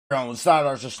Shout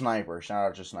out to Sniper. Shout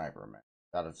out to Sniper, man.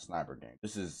 Shout out to Sniper game.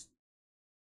 This is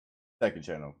second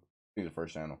channel. This is the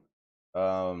first channel.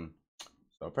 So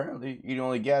apparently eating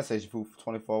only gas station food for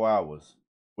 24 hours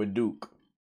with Duke.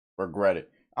 Regret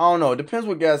it. I don't know. It depends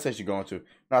what gas station you're going to.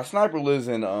 Now Sniper lives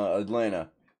in Atlanta.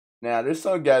 Now there's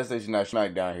some gas stations that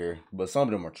smack down here, but some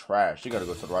of them are trash. You gotta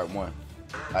go to the right one.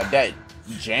 Like that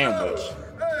J0nes.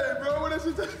 Hey, bro, what is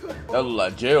it? That look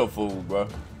like jail food, bro.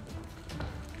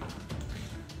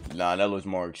 Nah, that looks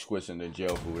more exquisite than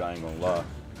jail food. I ain't gonna lie.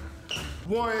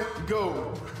 One,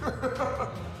 go.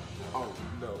 Oh,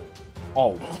 no.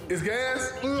 Oh. It's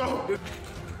gas? No.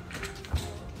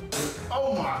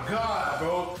 Oh, my God,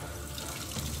 bro.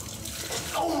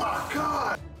 Oh, my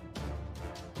God.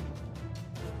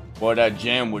 Boy, that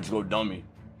jam would go dummy.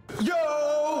 Yo,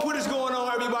 what is going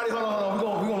on, everybody? Hold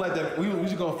on. We gonna let that. We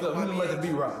just gonna flip. We gonna let the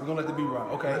beat rock. We gonna let the beat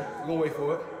rock. Okay. We gonna wait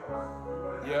for it.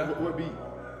 Yeah. What beat?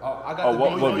 Oh, I got the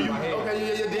beat. What beat?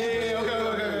 Okay, yeah.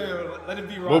 Okay. Let it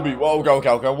be rock. What beat?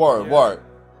 Okay. Word.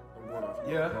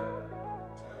 Yeah.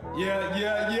 Hey,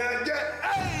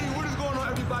 what is going on,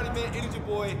 everybody, man? It is your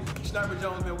boy, Sniper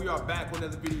Jones, man. We are back with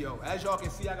another video. As y'all can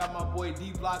see, I got my boy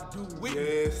D-Block do with me.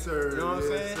 Yes, sir. You know what I'm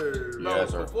saying? Sir. Bro, yes,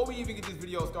 sir. Before we even get this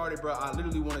video started, bro, I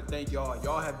literally want to thank y'all.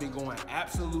 Y'all have been going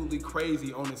absolutely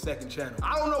crazy on the second channel.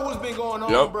 I don't know what's been going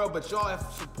on, bro, but y'all have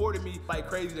supported me like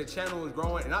crazy. The channel is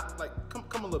growing, and I like come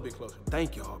a little bit closer.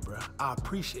 Thank y'all, bro. I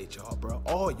appreciate y'all, bro.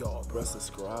 All y'all, bro.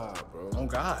 Subscribe, bro. On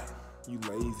God. You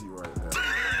lazy right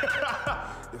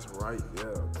now. It's right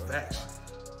there, bro. Facts.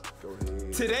 Go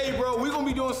ahead. Today, bro, we're gonna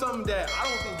be doing something that I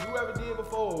don't think you ever did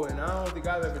before, and I don't think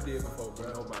I've ever did before,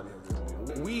 bro. Nobody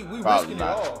ever did. We risking it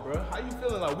all, bro. How you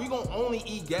feeling? Like, we gonna only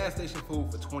eat gas station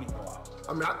food for 24 hours.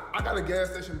 I mean, I got a gas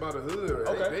station by the hood.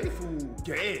 Okay. They food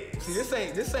gas. See, this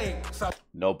ain't South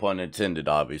No pun intended,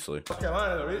 obviously.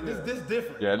 Carolina, though. This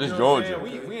different. Yeah, this you know what I'm Georgia.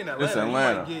 saying? We in Atlanta. This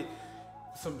Atlanta. You might get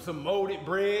some molded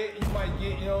bread. You might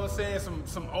get, you know what I'm saying,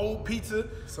 some old pizza.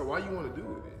 So why you want to do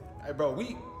it then? Hey, bro,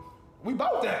 we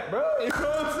bought that, bro. You know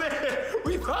what I'm saying?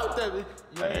 We bought that.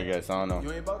 I guess I don't know.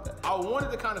 You ain't about that. I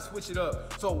wanted to kind of switch it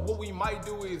up. So what we might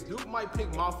do is Duke might pick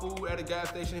my food at a gas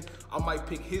station. I might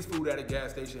pick his food at a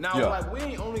gas station. Now, like, we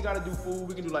ain't only got to do food.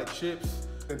 We can do like chips,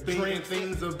 And drinks,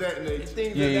 things of that nature.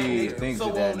 things of that nature, things so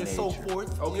of that on and so nature.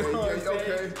 forth. Okay, You know what I'm saying?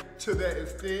 okay. To that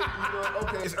extent, you know,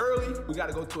 okay. It's early. We got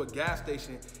to go to a gas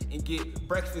station and get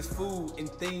breakfast food and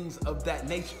things of that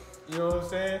nature. You know what I'm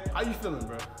saying? How you feeling,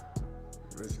 bro?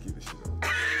 Let's get this shit on.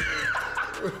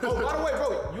 Oh, by the way, bro,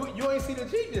 you ain't see the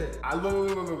Jeep yet.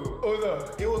 Look. What's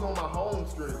up? It was on my home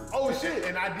stream. Oh, shit.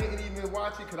 And I didn't even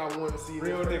watch it because I wanted to see it.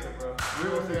 Real nigga, bro. You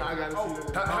know what I'm saying? I gotta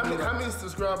see that. How many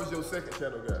subscribers your second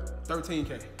channel got?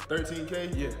 13K.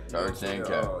 13K? Yeah. 13K.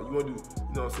 You wanna do, you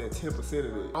know what I'm saying, 10% of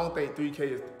it. I don't think 3K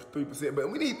is 3%, but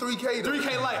we need 3K.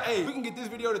 3K like, hey, we can get this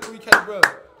video to 3K, bro.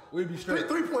 We'd be straight.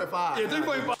 3.5. Yeah,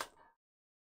 3.5.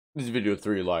 This video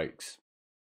 3 likes.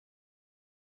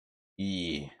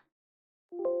 Yeah.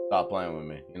 Stop playing with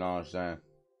me. You know what I'm saying?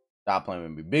 Stop playing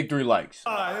with me. Big 3 likes.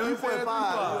 3.5. You know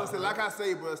what I'm saying? Like I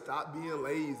say, bro, stop being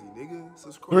lazy, nigga.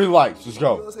 Subscribe. 3 likes. Let's You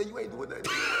know go. what I'm saying? You ain't doing that.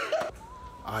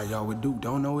 All right, y'all, what Duke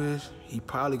don't know is he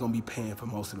probably gonna be paying for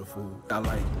most of the food.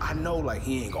 I know, like,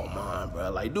 he ain't gonna mind,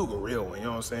 bro. Like, Duke a real one, you know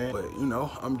what I'm saying? But, you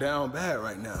know, I'm down bad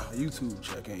right now. The YouTube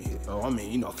check ain't hit. So, I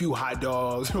mean, you know, a few hot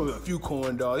dogs, a few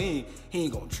corn dogs. He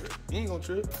ain't gonna trip. He ain't gonna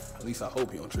trip. At least I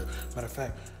hope he don't trip. Matter of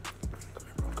fact, come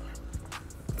here.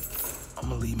 I'm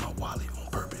gonna leave my wallet on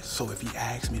purpose. So if he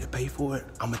asks me to pay for it,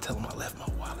 I'm gonna tell him I left my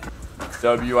wallet.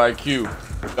 WIQ.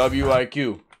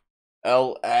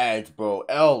 L ads, bro.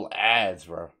 L ads,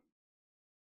 bro.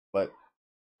 But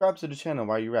subscribe to the channel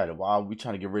while you're at it. While we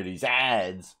trying to get rid of these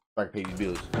ads, so I can pay these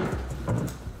bills.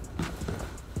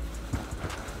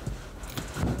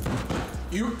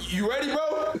 You ready,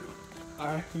 bro? All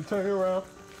right, you turn it around.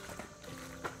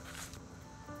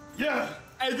 Yeah.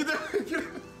 Hey, get that.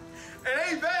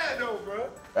 It ain't bad though, bro.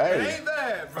 Hey. It ain't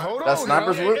bad, bro. Hold on. That's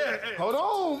Sniper's now. whip? Hold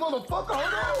on, motherfucker.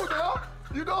 Hold on, now.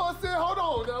 You know what I'm saying? Hold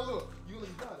on. Now, look. You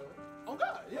got it, right? Oh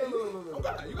God, yeah, Look. oh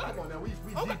God, you got it. Come on now, we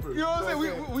Okay. deeper. You know what I'm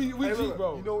saying? We Hey, Jeep, look,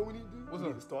 bro. You know what we need to do? What's we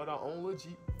need up? to start our own little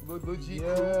Jeep, little Jeep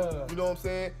Yeah. crew. You know what I'm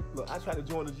saying? Look, I tried to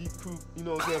join the Jeep crew, you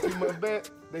know what I'm saying, a few months back.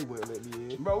 They wouldn't let me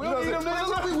in. Bro, we You know don't need them what I'm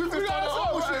niggas. saying? We got start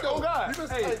our own shit, though. Oh God. We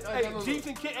just- Hey, look. Jeeps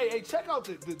and kicks. Hey, check out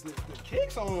the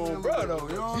kicks on, bro. Though, you know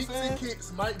what I'm Jeeps saying? and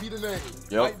Kicks might be the name.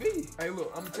 Yep. Might be. Hey,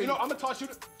 look, I'm gonna tell You know, I'm gonna toss you.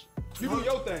 You do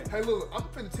your thing. Hey, look, I'm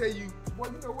finna tell you, boy,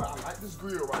 you know what? I like this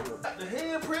grill right here. The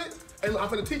handprint. Hey, look, I'm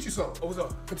finna teach you something. Oh, what's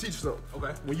up? I'm finna teach you something.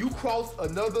 Okay. When you cross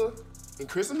another, and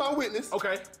Chris is my witness.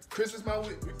 Okay. Christmas my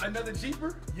whip. Another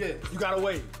Jeeper? Yeah. You gotta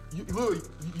wait. Look,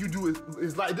 you do it.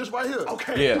 It's like this right here.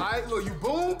 Okay. Yeah. All right, look, you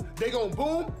boom, they gon'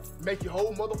 boom, make your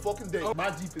whole motherfucking day. My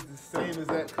Jeep is the same as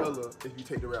that color if you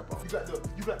take the wrap off. You got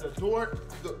the door,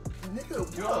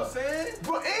 nigga. You know what I'm saying?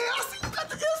 Bro, hey, I see you got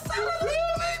the inside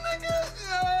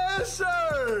nigga. Yes,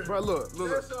 sir. Bro, look.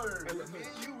 Yes, sir. Hey, look, me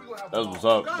and you, we gonna have a That's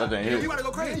ball. what's up. That ain't You hit. gotta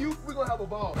go crazy. We gonna have a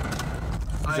ball.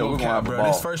 I So ain't we gonna gonna have cap, a bro. ball.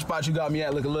 This first spot you got me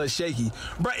at look a little shaky.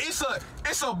 Bro,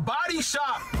 it's a body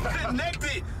shop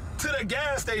connected to the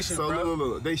gas station, So bro.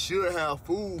 look, they should have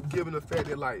food given the fact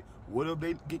that like, what if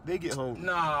they get home?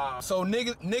 Nah, so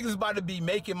niggas about to be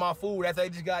making my food after they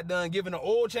just got done giving the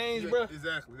oil change, bro.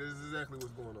 Exactly, this is exactly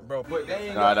what's going on. Bro, but they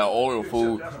ain't Nah, that oil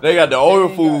food. They got the oil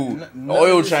food, the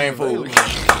oil chain food.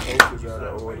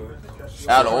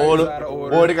 Out of order.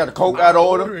 Boy, they got the Coke out of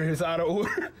order. It's out of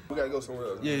order. We gotta go somewhere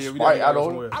else. Yeah, we Sprite gotta out go of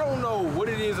somewhere. I don't know what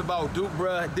it is about Duke,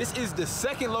 bruh. This is the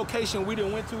second location we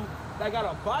done went to that got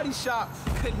a body shop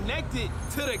connected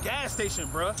to the gas station,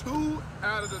 bruh. 2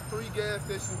 out of the 3 gas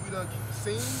stations we done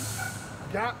seen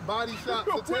got body shops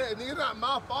attached. Nigga, it's not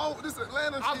my fault. This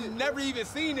Atlanta shit. I've never even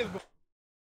seen this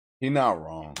He not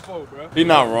wrong. before, bruh. He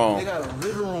not They wrong. got a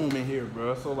living room in here,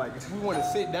 bro. So like, if we want to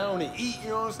sit down and eat, you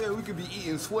know what I'm saying? We could be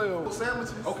eating swell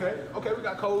Sandwiches. Okay, we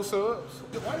got cold subs.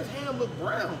 Why does ham look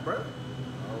brown, bro?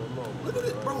 I don't know. Look at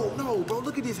it, bro. No, bro.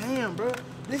 Look at this ham, bro.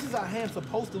 This is how ham's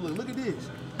supposed to look. Look at this.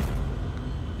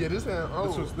 Yeah, this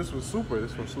was super.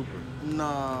 This was super.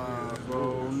 Nah,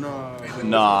 bro. Nah.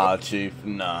 Nah, Chief.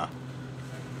 Nah.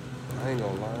 I ain't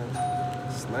gonna lie.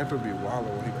 Sniper be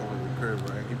wildin' when he come in the crib,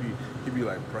 right? He be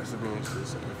like pressing me and shit.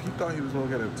 So if he thought he was gonna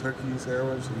get a turkey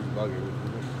sandwich, he was bugging me.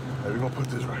 Like, we gonna put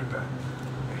this right back.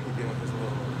 And he getting his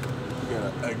little, he got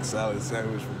an egg salad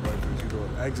sandwich for breakfast. You know,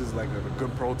 eggs is like a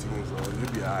good protein, so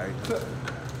you'll be alright.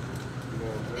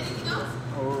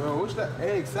 Oh, what's that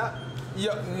egg salad?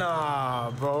 Yeah,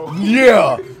 nah, bro.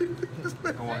 Yeah. This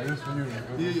man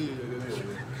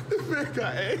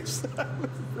got egg salad.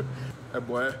 Hey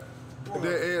boy,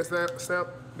 that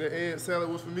egg salad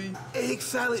was for me. Egg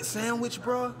salad sandwich,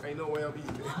 bro. Ain't no way I'm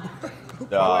eating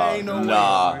it. Nah, ain't no way,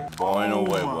 nah. Boy, ain't no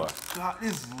way, my boy. God,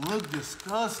 this look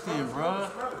disgusting, bro.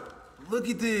 Look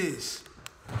at this.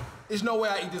 There's no way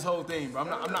I eat this whole thing, bro.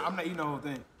 I'm not eating the whole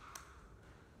thing.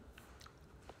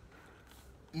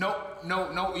 No.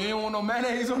 You ain't want no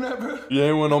mayonnaise on that, bro? You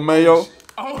ain't want no mayo?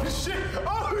 Oh shit!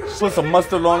 Put some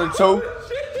mustard on it too?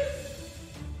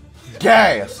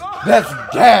 Gas! That's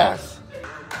gas!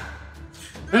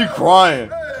 He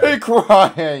crying. He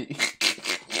crying.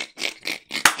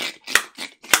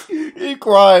 He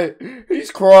crying.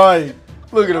 He's crying.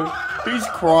 Look at him. He's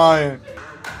crying.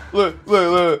 Look.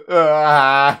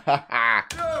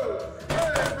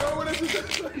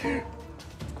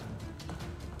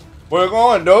 Where you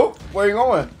going, dope? Where you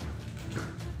going?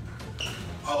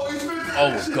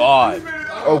 Oh God.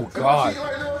 Oh God.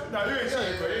 Nah, you ain't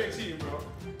cheating, bro. You ain't cheating, bro.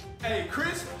 Hey,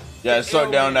 Chris. Yeah,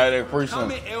 suck down that there precinct.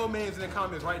 Comment L-Mans in the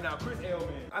comments right now. Chris L-Man.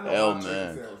 I know L my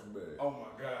man. Oh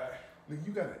my God. Nigga,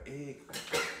 you got an egg.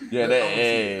 Yeah, that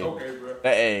egg. Okay, bro.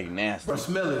 That egg nasty. Bro,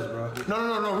 smell this, bro.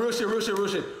 No. Real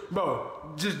shit.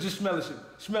 Bro, just smell this shit.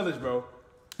 Smell this, bro.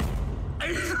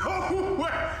 Ain't no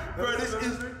way. Bro, this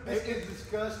is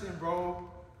disgusting, bro.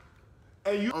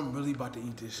 Hey, I'm really about to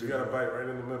eat this shit. You got a bite right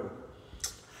in the middle.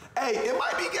 Hey, it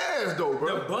might be gas though,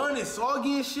 bro. The bun is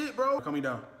soggy and shit, bro. Calm me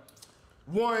down.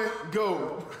 1,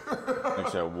 go.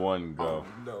 Next that one go.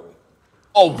 No.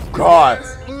 Oh God.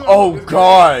 Oh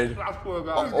God. I swear to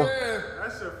God. Oh,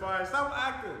 That shit fire. Stop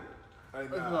acting.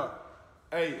 It's not.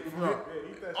 Hey,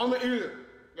 I'm gonna eat it.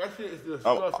 That shit is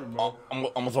disgusting, bro. I'm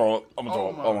gonna throw up. I'm gonna throw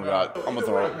up. Oh my God. I'm gonna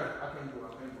throw up.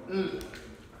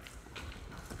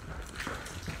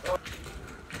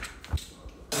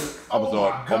 I'm gonna throw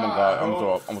up. Oh my God. I'm gonna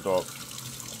throw up. I'm gonna throw up.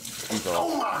 I'm gonna throw up.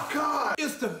 Oh my God.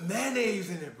 It's the mayonnaise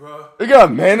in it, bro. They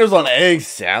got mayonnaise on egg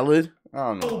salad? I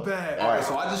don't So know. bad. All right,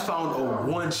 so I just found a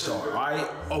 1-star, all right?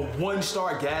 A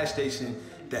 1-star gas station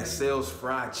that sells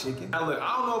fried chicken. Now look,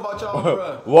 I don't know about y'all,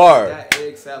 bro. Word. That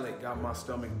egg salad got my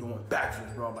stomach doing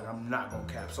backflips, bro. Like, I'm not gonna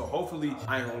cap. So hopefully,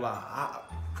 I ain't gonna lie.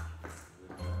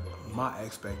 My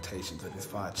expectations of this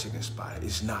fried chicken spot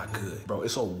is not good. Bro,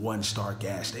 it's a 1-star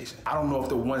gas station. I don't know if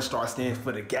the 1-star stands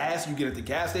for the gas you get at the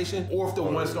gas station or if the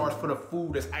 1-star is for the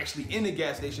food that's actually in the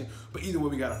gas station, but either way,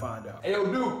 we gotta find out. Hey, yo,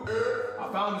 dude, I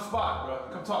found the spot, bro.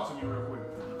 Come talk to me real quick.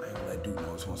 I ain't gonna let Duke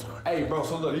know it's 1-star. Hey, bro,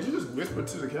 so look. did you just whisper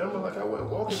to the camera like I went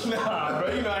walking? Nah,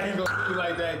 bro, you know I ain't gonna do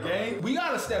like that, gang. We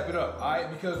gotta step it up, all right?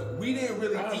 Because we didn't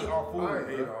really eat our food. I ain't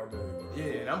ate all day, bro. Yeah,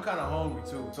 and I'm kind of hungry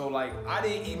too. So like, I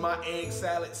didn't eat my egg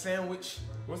salad sandwich.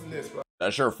 What's the next spot?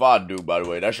 That's your fire, dude. By the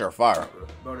way, that's your fire.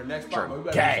 Bro, the next spot, bro, we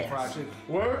better Gas. get some fried chicken.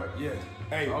 Word? Yeah.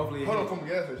 Hey, hopefully hold on, from the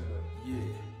gas station.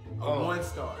 Yeah. A 1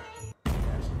 star.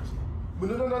 But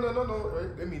no.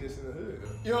 Right? They mean this in the hood.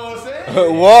 You know what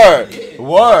I'm saying?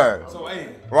 Word. So,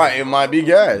 hey. Right, it might be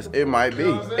gas. It might be.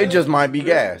 It just might be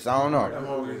gas. I don't know.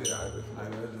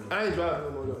 I ain't driving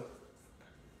no more though.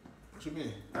 What you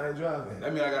mean? I ain't driving.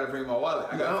 That mean I gotta bring my wallet.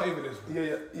 I gotta pay for this one.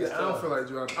 Yeah. I don't feel like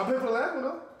driving. I paid for the last one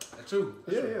though. That's true.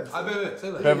 Yeah. I bet. Say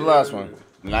that. Pay for the last one.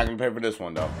 You're not gonna pay for this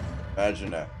one though.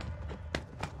 Imagine that.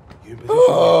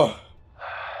 Oh.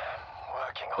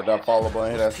 Hit that follow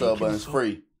button, hit that sub button. It's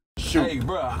free. Shoot. Hey,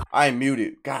 bro. I ain't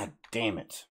muted. God damn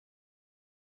it.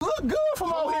 Look good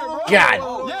from out here, bro. God.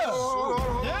 Hold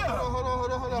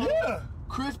on. Yeah.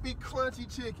 Crispy, crunchy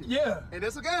chicken. Yeah. And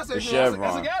that's a gas The station. Chevron.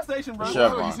 That's a gas station, bro. The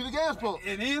Chevron. You see the gas pump?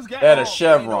 It is gas. They had a Ain't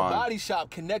Chevron. no body shop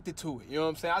connected to it. You know what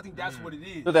I'm saying? I think that's what it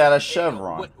is. Look at a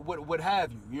Chevron. What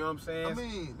have you? You know what I'm saying? I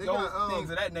mean, they those got things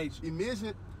of that nature.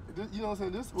 emission. You know what I'm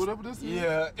saying? This, whatever this is.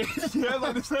 Yeah. Yeah,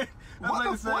 like the same. What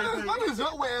the fuck? What is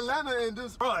up with Atlanta and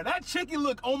this? Bro, that chicken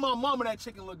look on my mama. That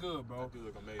chicken look good, bro.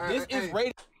 Look amazing. This is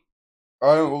rated.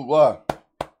 I ain't gonna lie.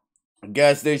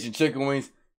 Gas station chicken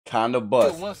wings, kinda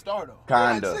bust. 1 star though.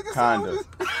 Kinda.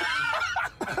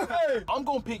 Hey, I'm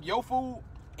gonna pick your food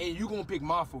and you gonna pick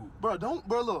my food. Bro,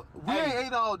 look. We ain't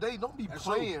ate all day. Don't be That's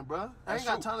playing, true. bro. I That's ain't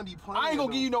got true. time to be playing. I ain't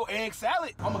gonna give you no egg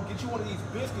salad. I'm gonna get you one of these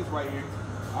biscuits right here.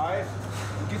 Alright?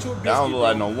 Get you a biscuit. That don't look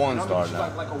like bro. no 1 And I'm star gonna get you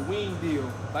now. like a wing deal.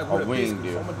 Like A with wing biscuit.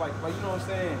 deal. So I'm gonna like, you know what I'm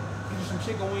saying? Get you some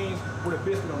chicken wings with a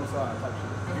biscuit on the side type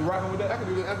shit. You rocking with that? I can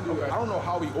do that. I don't know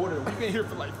how we ordered it. We've been here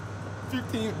for like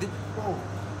 15. Bro,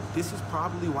 this is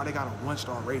probably why they got a 1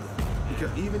 star rating.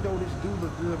 Because even though this dude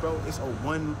look good, bro, it's a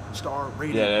 1 star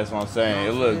rating. Yeah, that's what I'm saying.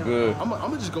 It look good. I'm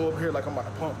gonna just go over here like I'm about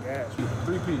to pump gas.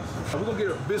 3 piece. We're gonna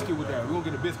get a biscuit with that. We're gonna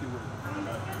get a biscuit with it.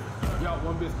 Y'all,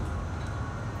 1 biscuit.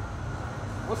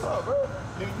 What's up, bro?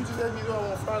 Nigga, you just asked me do I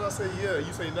want fries. I say yeah.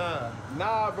 You say nah.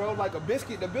 Nah, bro. Like a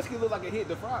biscuit. The biscuit look like it hit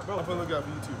the fry, bro. I'm gonna look out for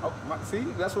you too. Oh, see,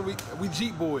 that's what we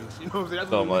Jeep boys. You know what I'm saying? That's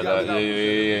Something what like we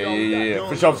that. got. Yeah.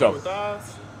 For sure.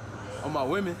 On my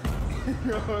women. You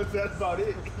know what I'm saying? That's about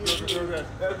it. You know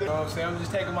what I'm saying? I'm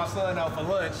just taking my son out for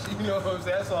lunch. You know what I'm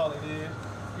saying? That's all it is.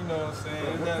 You know what I'm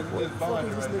saying? What the fuck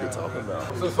is this nigga talking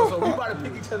about? So we about to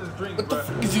pick each other's drinks, bro.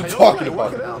 What is you talking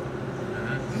about? Work it out.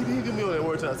 He give me on that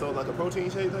word time. So like a protein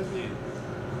shake type shit.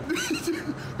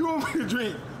 You want me to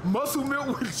drink muscle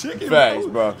milk with chicken? Facts,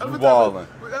 bro. You ballin'.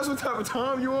 That's what type of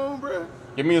time you on, bro?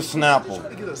 Give me a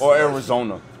Snapple or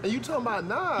Arizona. And you talking about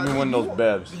nah? Give me one of those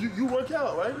bevs. You work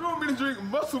out, right? You want me to drink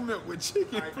muscle milk with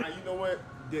chicken? You know what?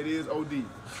 That is OD.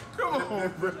 Come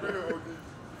on, bro.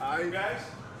 Alright guys,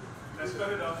 let's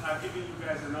cut it off. I've given you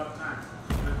guys enough time.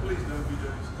 But please don't be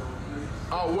doing this, please.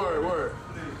 Oh, word.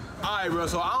 All right, bro.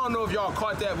 So I don't know if y'all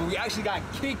caught that, but we actually got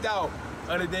kicked out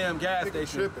of the damn gas Nigga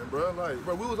station. tripping, bro. Like,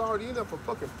 bro, we was already in there for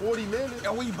fucking 40 minutes.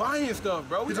 And we buying stuff,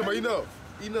 bro. He's talking about enough.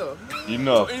 Enough.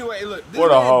 So anyway, look, this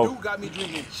What a hoe. man dude got me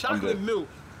drinking chocolate milk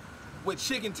with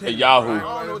chicken tenders. Hey, Yahoo. I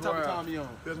don't know what type of time he on.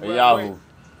 Hey, Yahoo.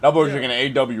 That boy drinking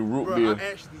an AW root Bro, beer.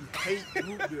 I actually hate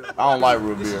root beer. I don't like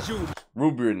root This beer. is you,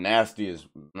 Root beer nasty as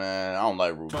man. I don't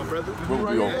like root my beer. brother. Root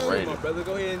beer My overrated. brother,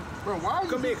 go ahead. Bro, why are you,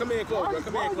 Come in, close, bro. Come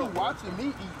in, why are close. you watching me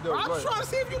eat though? I'm Like, trying to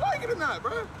see if you like it or not,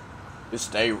 bro. It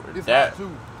stay it's that hot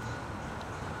too.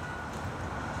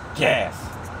 gas.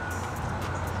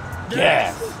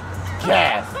 Gas.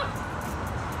 Gas?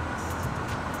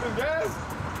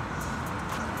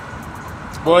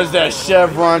 Boy, it's that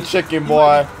Chevron chicken,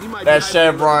 boy. He might be That hyping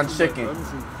Chevron it up too much, chicken. bro. Let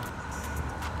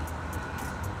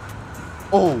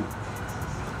me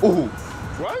see. Ooh.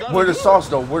 What? Where the sauce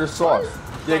though? Where the sauce?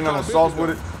 You ain't got no sauce with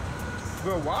it?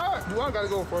 Bro, why do I gotta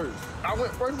go first? I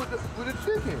went first with the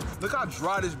chicken. Look how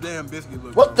dry this damn biscuit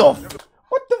looks. What the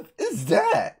is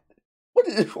that? What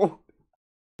is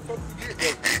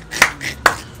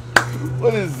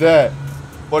that?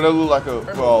 Boy, that look like a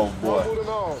oh boy. Holding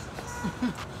on.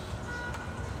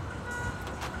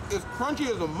 It's crunchy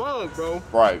as a mug, bro.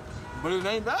 Right. But it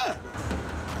ain't bad.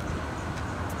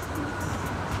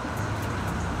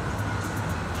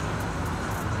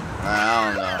 I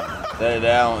don't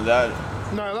know. That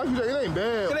Nah, like you said, it ain't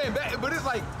bad. It ain't bad, but it's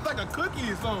like a cookie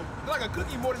or something. It's like a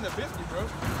cookie more than a biscuit, bro.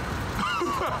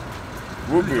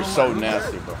 root beer is so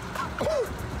nasty, bro.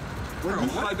 Bro,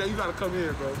 you like that, you gotta come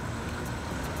here, bro.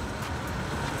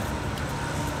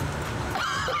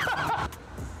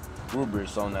 Root beer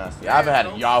is so nasty. I haven't had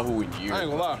a Yahoo in years. I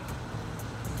ain't gonna lie.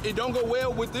 It don't go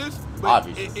well with this, but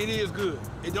Obviously. it is good.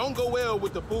 It don't go well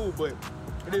with the food, but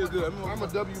it is good. I'm a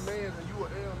W man and you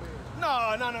an L man. No.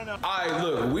 All right,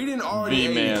 look, we didn't already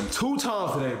ate 2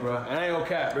 times today, bro. And I ain't gonna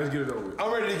cap. Let's get it over with.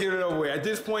 I'm ready to get it over with. At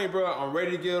this point, bro, I'm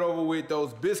ready to get it over with.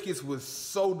 Those biscuits was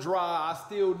so dry. I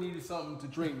still needed something to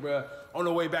drink, bro, on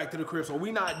the way back to the crib. So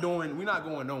we not going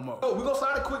no more. Oh, we gonna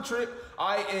start a quick trip.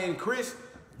 All right, and Chris,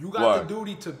 you got the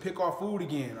duty to pick our food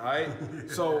again, all right?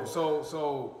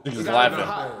 So. He's laughing.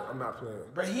 I'm not playing.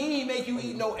 Bro, he ain't make you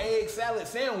eat no egg salad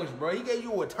sandwich, bro. He gave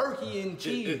you a turkey and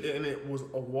cheese. And it was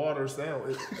a water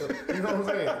sandwich. You know what I'm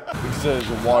saying? He said it's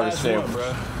a water sandwich.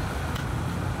 Bro.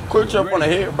 Quick Trip on the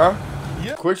head, bro.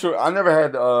 Yeah. Quick Trip. I never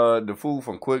had the food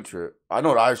from Quick Trip. I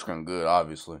know the ice cream good,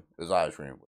 obviously. It's ice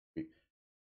cream.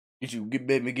 Get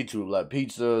you like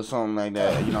pizza or something like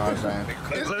that. You know what I'm saying?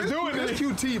 Let's do it. It's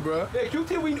QT, bro. Yeah,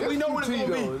 QT. We know what it's gonna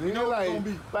be. We know what it's gonna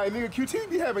be. Like nigga, QT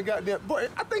be having goddamn. Boy,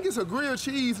 I think it's a grilled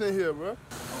cheese in here, bro.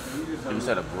 You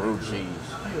said a grilled cheese.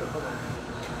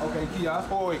 Okay, Kia.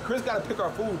 Oh wait, Chris gotta pick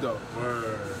our food though.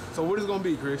 Word. So what is it gonna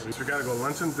be, Chris? We gotta go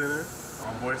lunch and dinner.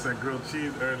 My boy said grilled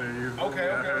cheese earlier.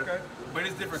 Okay. But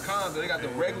it's different kinds. They got the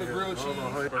regular grilled cheese.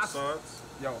 Croissants.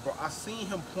 Yo, bro, I seen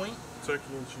him point.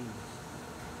 Turkey and cheese.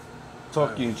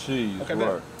 Turkey and cheese. Okay,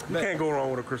 right. You can't go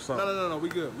wrong with a croissant. No. We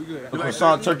good. A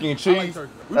croissant, turkey and cheese. Like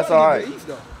turkey. That's all right.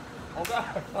 Oh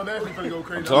God. I'm actually gonna go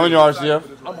crazy. I'm telling you, RCF.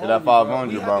 Get that 500,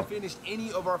 we bro. haven't finished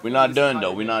any of our We're not done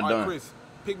though. We're not done. Chris,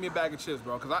 pick me a bag of chips,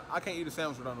 bro, because I can't eat a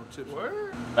sandwich without no chips. What?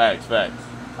 Facts.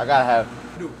 I gotta have.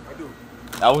 I do.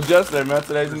 That was yesterday, man.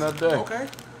 Today's another day. Okay.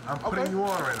 I'm putting you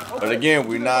on right now. But again,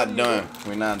 we're not done.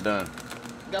 We're not done.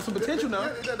 Got some potential now.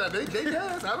 They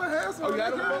gas. I done had some. Oh, you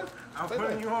got them? I'm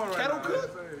putting you on right now. Kettle cook?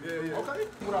 Yeah. Okay.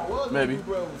 What I was Maybe. gonna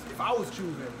do, bro, was if I was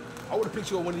choosing, I would have picked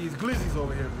you up one of these glizzies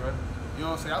over here, bro. You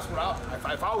know what I'm saying? That's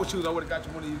what if I was choosing, I would have got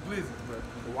you one of these glizzies, bro.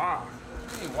 Why?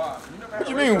 You mean why? You never had What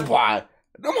you mean why?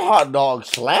 Them hot dogs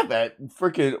slap at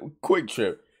freaking Quick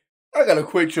Trip. I got a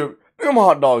Quick Trip. Them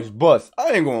hot dogs bust.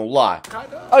 I ain't gonna lie.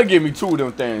 I'll give me 2 of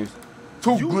them things.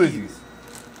 2 glizzies.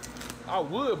 I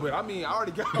would, but I mean, I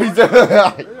already got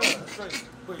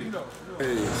But you know.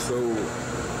 Hey, so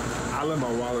I left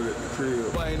my wallet at the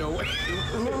crib. But ain't no way.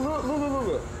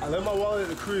 Look. I left my wallet at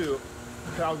the crib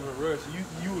because I was in a rush.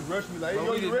 You was rushing me like, hey,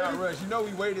 yo, we you did ready? not rush. You know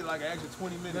we waited like an extra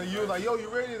 20 minutes. And you was like, yo, you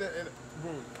ready? And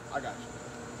boom, I got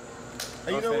you.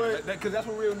 And you know what? Because that's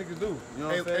what real niggas do. You know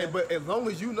what I'm saying? But as long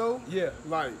as you know, yeah.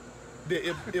 Like, that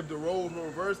if the roles were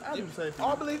reversed, I do the same thing.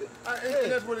 I believe it.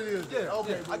 And that's what it is. Yeah,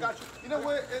 okay, I got you. You know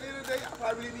what? At the end of the day, I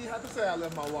probably didn't even have to say I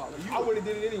left my wallet. I would have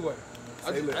did it anyway.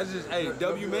 I just hey,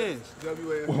 W-mans.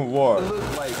 What?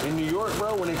 Look like in New York,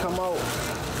 bro, when they come out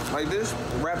like this,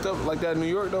 wrapped up like that in New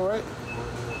York, though, right?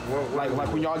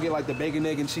 Like when y'all get like the bacon,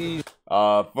 egg, and cheese.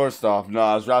 First off,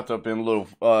 no, it's wrapped up in little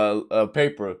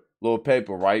paper,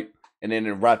 right? And then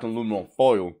it wrapped in aluminum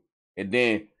foil, and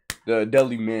then the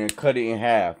deli man cut it in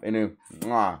half, and then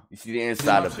you see the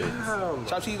inside of it.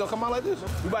 Chopped cheese don't come out like this.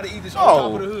 We about to eat this on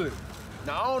top of the hood.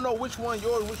 Now I don't know which one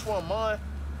yours, which one mine.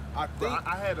 I think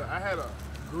I had a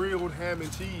grilled ham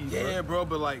and cheese. Yeah, bro,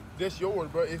 but like that's yours,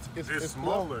 bro. It's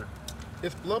smaller.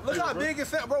 It's fluffy. Look how big it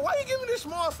sounds, bro. Why you giving this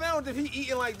small sandwich if he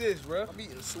eating like this, bro? I'm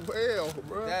eating swell,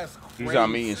 bro. That's crazy. He's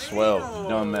I'm eating swell, you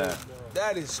dumb man.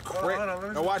 That is crazy.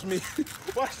 Now watch me.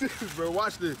 Watch this, bro.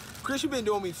 Watch this. Chris, you been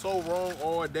doing me so wrong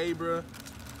all day, bro.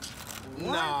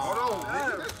 Nah. Hold on.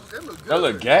 That look good. That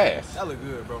look gas. That look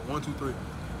good, bro. 1, 2, 3.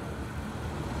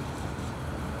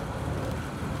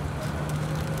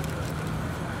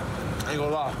 I ain't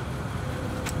gonna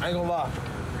lie.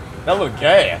 That look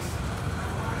gas.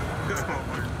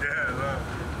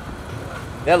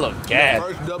 That look gas.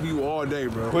 First W all day,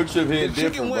 bro. Quick Trip hit the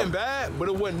different, chicken bro. went bad, but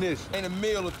it wasn't this. Ain't a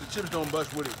meal if the chips don't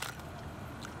bust with it.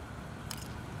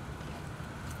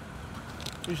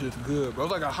 This shit's good, bro.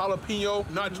 It's like a jalapeno,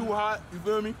 not too hot. You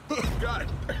feel me? Got it.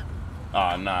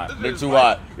 Ah, nah. They're too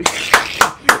hot.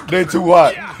 They're too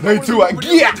hot. They're too hot.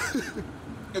 Yeah.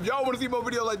 If y'all want to see more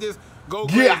videos like this, go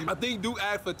crazy. Yeah. I think do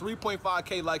ask for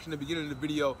 3.5K likes in the beginning of the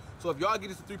video. So if y'all get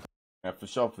this to 3. Yeah, for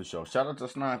sure. Shout out to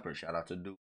Sniper. Shout out to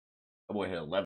Duke. That boy hit 11.